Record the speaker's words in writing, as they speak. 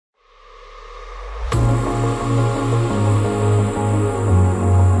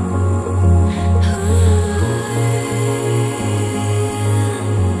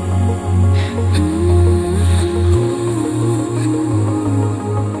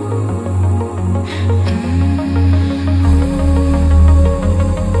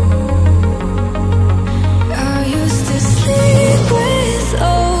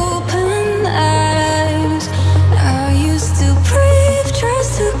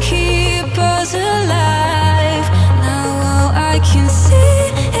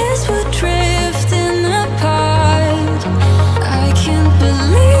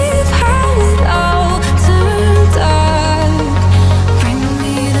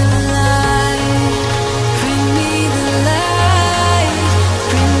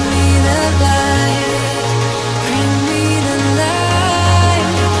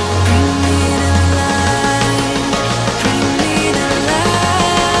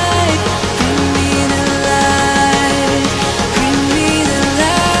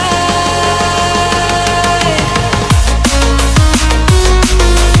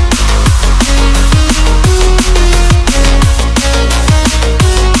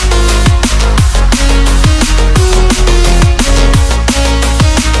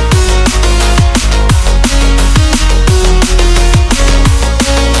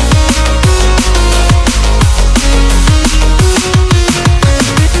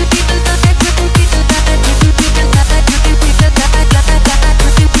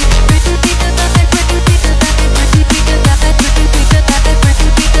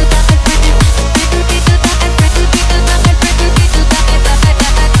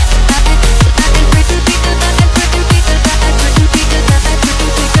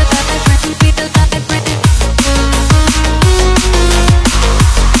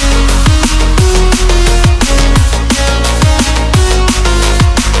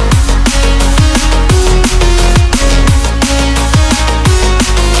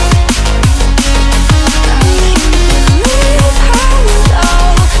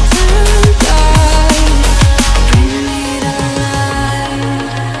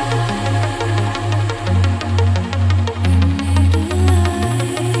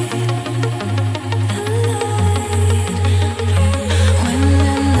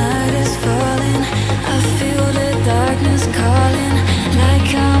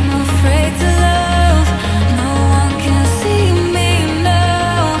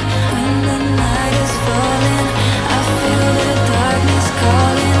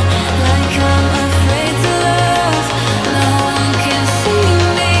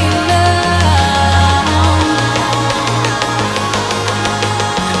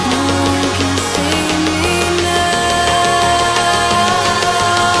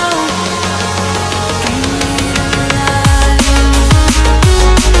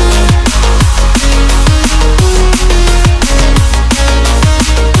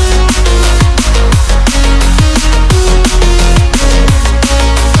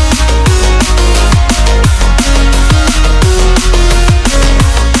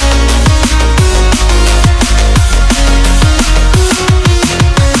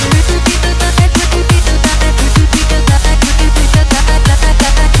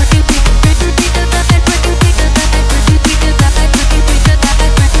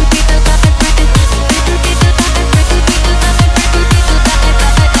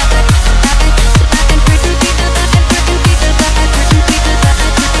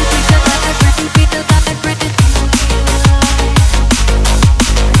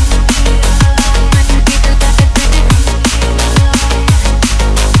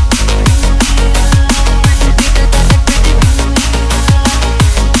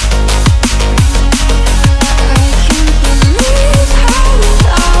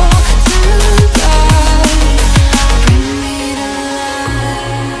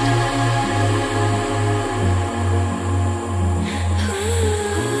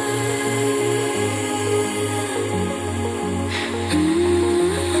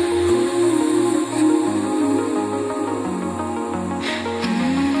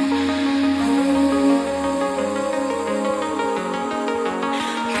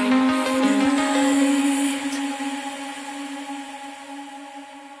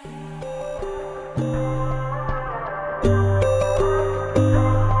So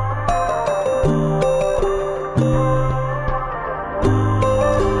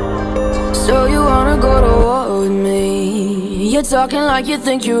you wanna go to war with me? You're talking like you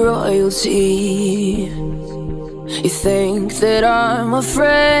think you're royalty. You think that I'm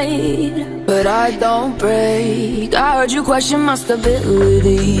afraid, but I don't break. I heard you question my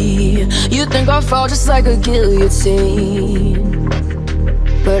stability. You think I'll fall just like a guillotine,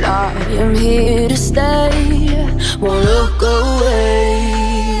 but I am here to stay, won't look away.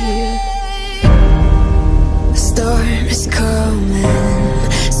 The storm is coming,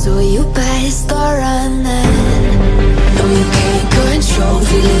 so you better start running. No, you can't control,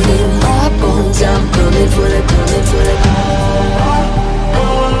 feel it in my bones. I'm coming for the, coming for the.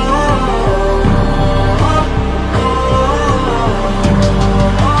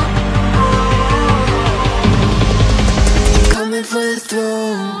 Coming for the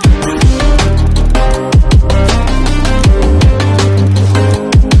throne.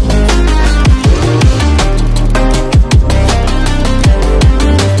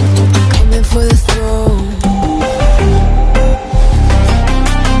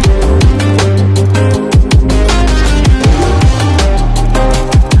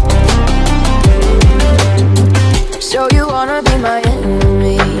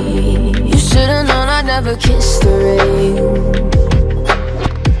 Kiss the rain.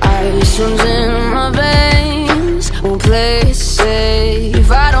 Ice runs in my veins, won't play it safe.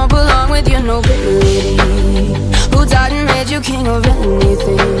 I don't belong with your nobility. Who died and made you king of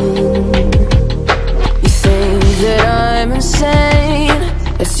anything? You think that I'm insane?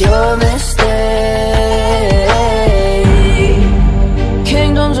 It's your mistake.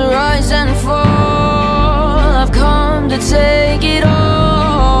 Kingdoms rise and fall, I've come to take it all.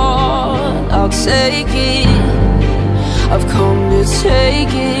 I'll take it, I've come to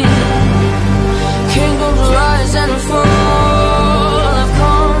take it.